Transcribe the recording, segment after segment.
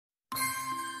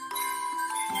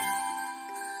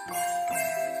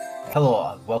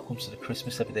Hello and welcome to the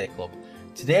Christmas Everyday Club.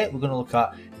 Today we're going to look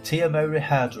at Mowry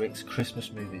Hardrict's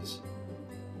Christmas movies.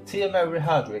 Mowry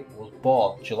Hardrict was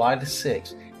born July the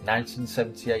 6th,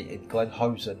 1978 in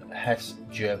Glenhausen, Hesse,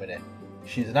 Germany.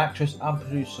 She's an actress and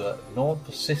producer known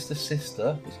for Sister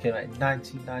Sister, which came out in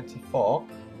 1994.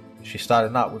 She starred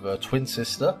in that with her twin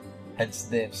sister, hence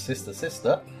the name Sister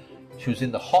Sister. She was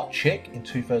in The Hot Chick in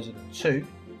 2002,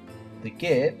 The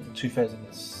Game in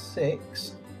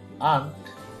 2006, and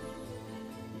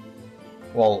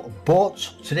but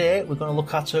today we're going to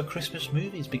look at her Christmas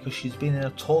movies because she's been in a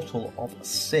total of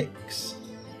 6.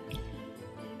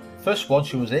 First one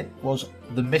she was in was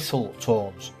The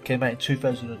Mistletones. Came out in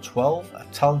 2012. A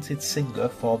talented singer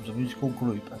forms a musical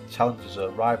group and challenges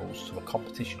her rivals to a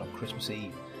competition on Christmas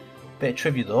Eve. Bit of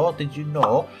trivia though, did you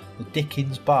know the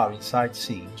Dickens bar inside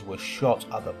scenes were shot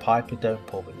at the Piper Down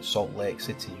pub in Salt Lake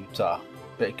City, Utah?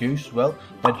 Bit of goose, well,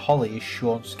 when Holly is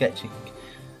shown sketching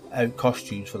out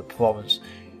costumes for the performance,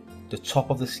 the top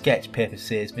of the sketch paper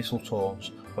says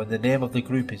Mistletones, when the name of the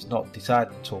group is not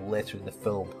decided until later in the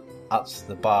film, at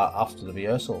the bar after the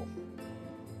rehearsal.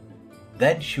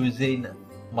 Then she was in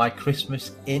My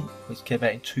Christmas Inn, which came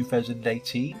out in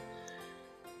 2018.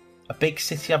 A big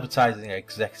city advertising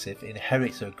executive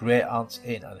inherits her great aunt's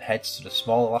inn and heads to the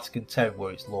small Alaskan town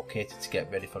where it's located to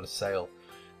get ready for the sale.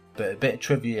 But a bit of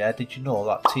trivia, did you know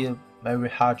that Mowry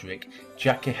Hardrict,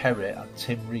 Jackie Herrick and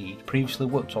Tim Reed previously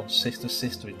worked on Sister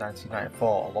Sister in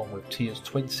 1994 along with Tia's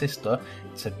twin sister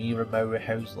Tamira Mowry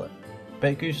Housley.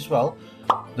 Bit of goose as well,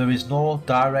 there is no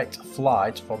direct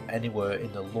flight from anywhere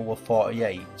in the lower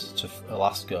 48 to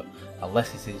Alaska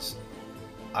unless it is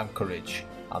Anchorage,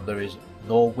 and there is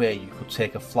no way you could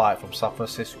take a flight from San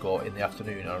Francisco in the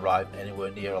afternoon and arrive anywhere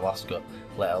near Alaska,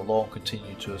 let alone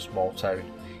continue to a small town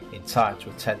in time to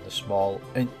attend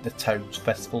the town's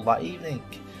festival that evening.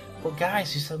 But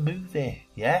guys, it's a movie,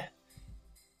 yeah?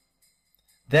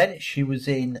 Then she was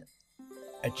in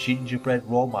A Gingerbread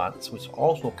Romance, which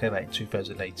also came out in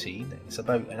 2018. It's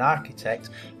about an architect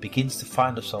begins to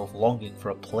find herself longing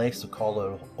for a place to call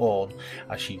her own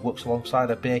as she works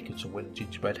alongside a baker to win a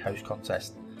gingerbread house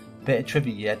contest. Bit of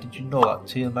trivia, did you know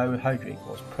that Mowry Hardrict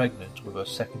was pregnant with her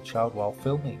second child while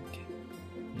filming?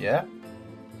 Yeah?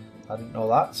 I didn't know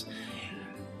that.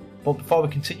 But before we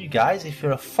continue, guys, if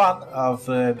you're a fan of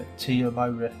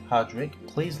Mowry Hardrict,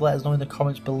 please let us know in the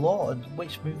comments below. And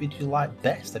which movie do you like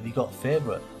best? Have you got a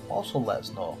favourite? Also let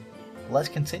us know. Let's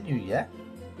continue, yeah?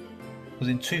 Because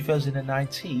in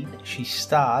 2019, she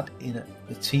starred in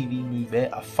the TV movie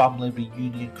A Family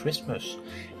Reunion Christmas.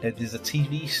 Now, there's a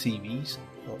TV series,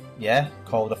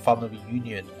 called A Family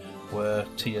Reunion, where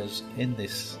Tia's in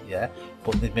this,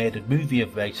 but they made a movie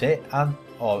about it,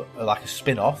 or like a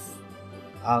spin-off,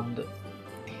 and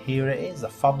here it is, A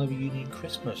Family Reunion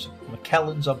Christmas.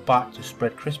 McKellans are back to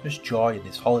spread Christmas joy in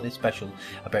this holiday special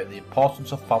about the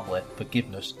importance of family,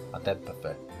 forgiveness and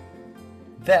empathy.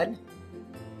 Then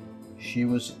she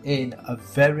was in A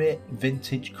Very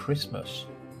Vintage Christmas.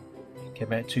 It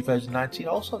came out in 2019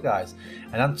 also, guys.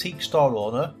 An antique store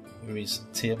owner, who is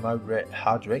Mowry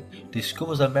Hardrict,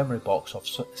 discovers a memory box of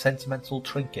sentimental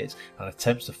trinkets and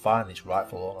attempts to find its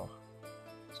rightful owner.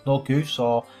 It's no goose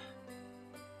or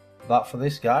that for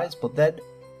this, guys, but then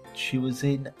she was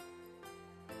in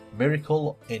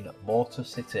Miracle in Motor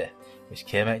City, which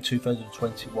came out in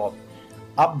 2021.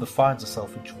 Amber finds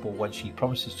herself in trouble when she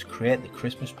promises to create the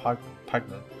Christmas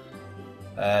pageant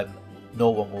no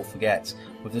one will forget.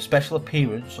 With the special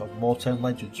appearance of Motown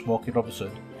legend Smokey Robinson,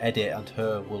 Eddie and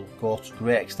her will go to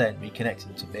great extent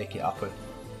reconnecting to make it happen.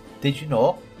 Did you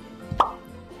know?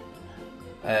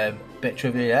 Bit of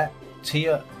trivia,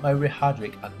 Mowry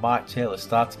Hardrict and Mike Taylor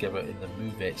starred together in the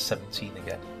movie 17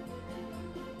 Again.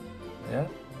 Yeah?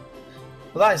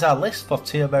 Well, that is our list for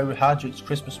Mowry Hardrict's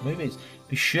Christmas movies.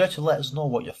 Be sure to let us know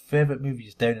what your favourite movie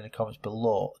is down in the comments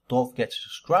below. Don't forget to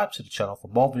subscribe to the channel for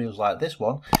more videos like this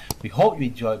one. We hope you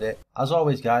enjoyed it. As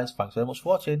always, guys, thanks very much for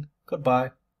watching.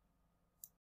 Goodbye.